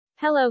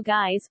Hello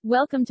guys,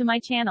 welcome to my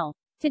channel.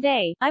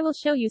 Today, I will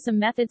show you some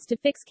methods to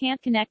fix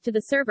can't connect to the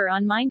server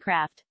on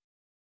Minecraft.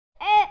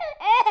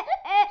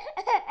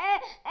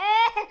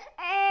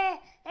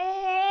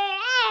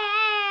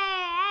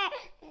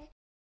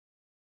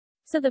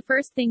 So the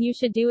first thing you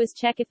should do is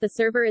check if the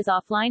server is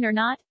offline or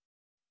not.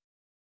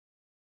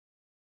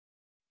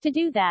 To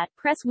do that,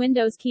 press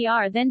Windows key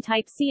R, then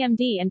type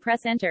CMD and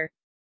press enter.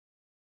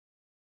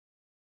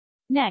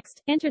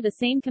 Next, enter the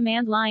same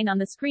command line on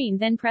the screen,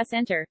 then press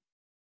enter.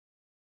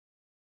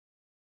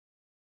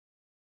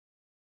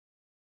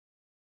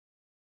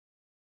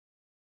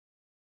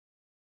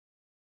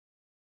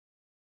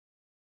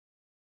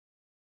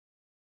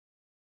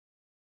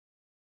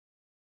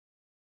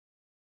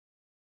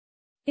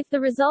 If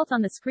the result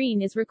on the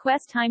screen is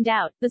request timed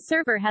out, the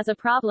server has a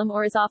problem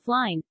or is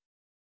offline.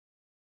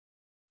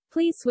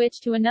 Please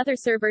switch to another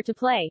server to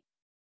play.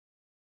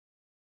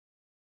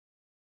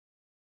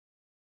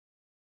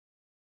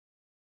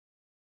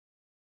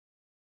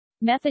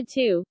 Method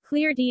 2.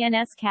 Clear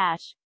DNS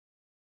cache.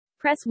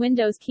 Press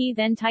Windows key,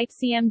 then type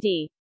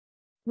CMD.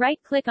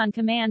 Right-click on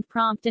command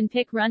prompt and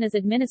pick Run as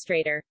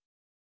administrator.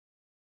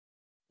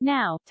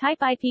 Now, type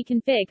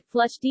ipconfig,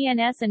 flush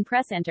DNS and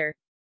press enter.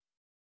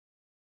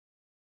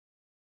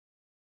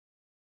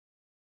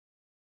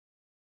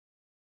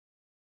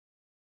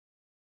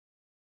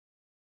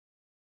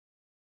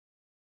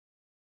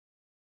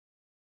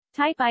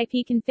 Type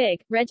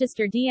ipconfig,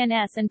 register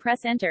DNS and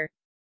press enter.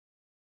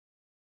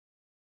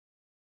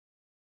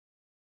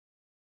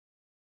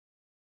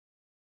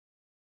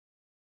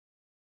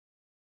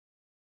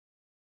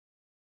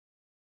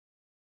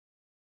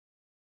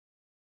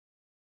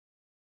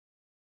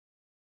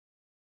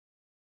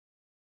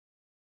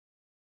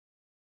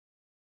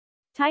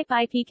 Type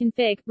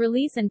ipconfig,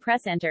 release and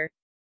press enter.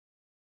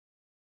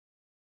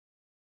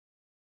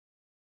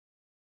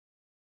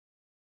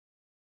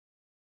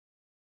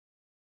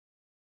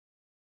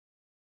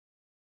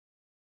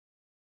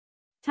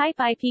 Type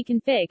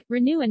ipconfig,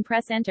 renew and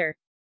press enter.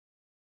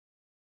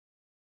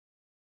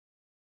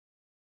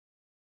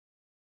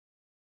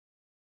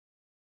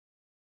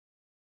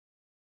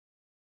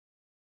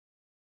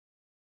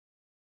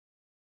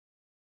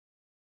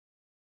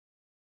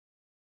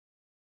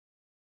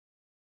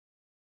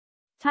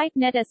 Type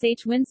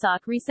netsh winsock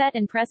reset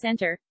and press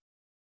enter.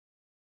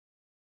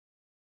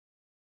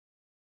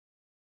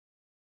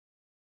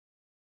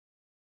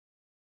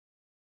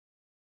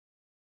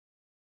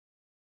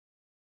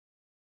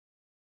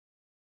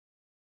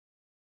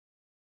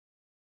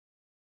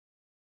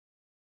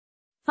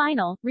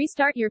 Final,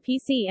 restart your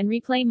PC and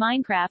replay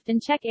Minecraft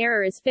and check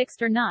error is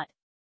fixed or not.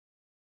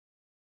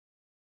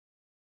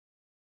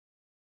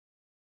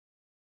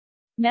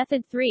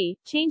 Method 3.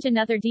 Change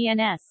another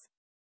DNS.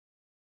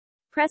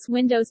 Press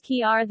Windows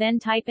key R, then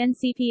type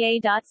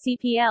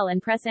ncpa.cpl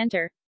and press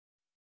enter.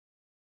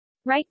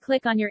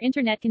 Right-click on your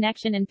internet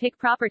connection and pick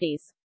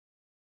Properties.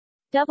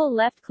 Double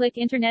left-click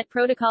Internet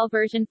Protocol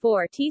version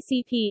 4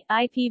 TCP,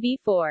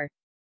 IPv4.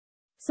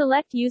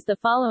 Select Use the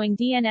following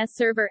DNS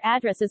server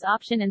addresses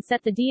option and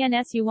set the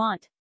DNS you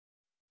want.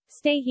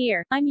 Stay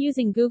here, I'm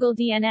using Google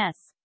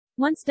DNS.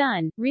 Once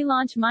done,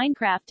 relaunch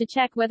Minecraft to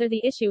check whether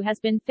the issue has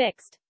been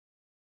fixed.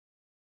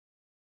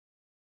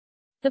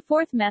 The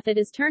fourth method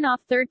is turn off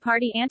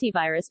third-party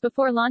antivirus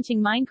before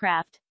launching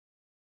Minecraft.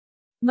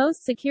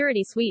 Most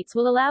security suites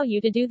will allow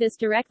you to do this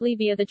directly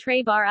via the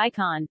tray bar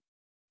icon.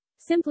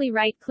 Simply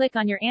right-click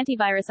on your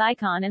antivirus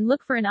icon and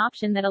look for an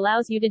option that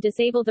allows you to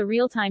disable the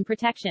real-time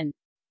protection.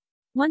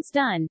 Once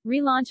done,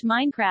 relaunch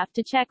Minecraft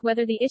to check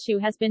whether the issue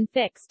has been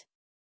fixed.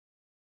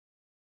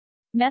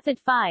 Method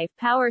 5.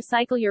 Power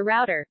cycle your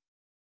router.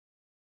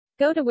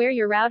 Go to where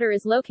your router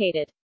is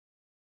located.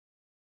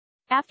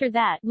 After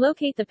that,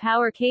 locate the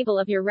power cable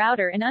of your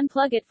router and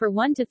unplug it for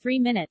 1 to 3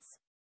 minutes.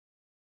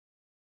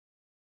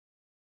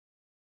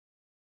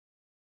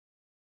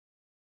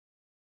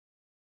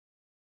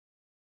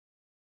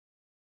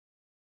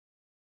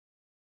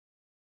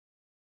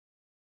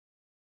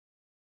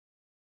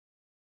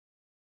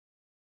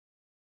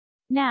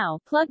 Now,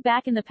 plug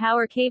back in the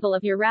power cable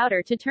of your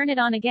router to turn it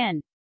on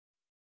again.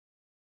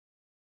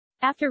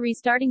 After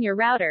restarting your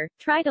router,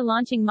 try to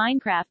launching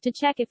Minecraft to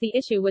check if the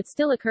issue would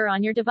still occur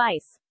on your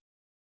device.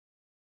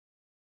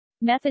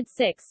 Method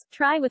 6.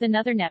 Try with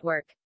another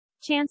network.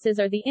 Chances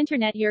are the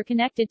internet you're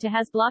connected to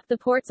has blocked the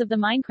ports of the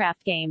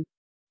Minecraft game.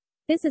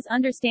 This is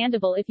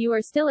understandable if you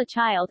are still a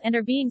child and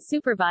are being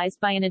supervised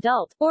by an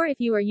adult, or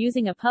if you are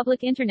using a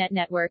public internet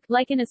network,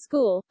 like in a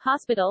school,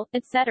 hospital,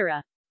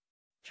 etc.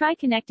 Try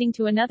connecting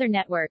to another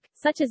network,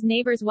 such as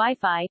neighbor's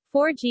Wi-Fi,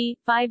 4G,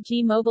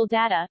 5G mobile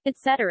data,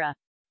 etc.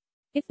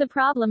 If the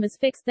problem is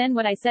fixed, then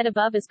what I said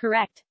above is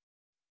correct.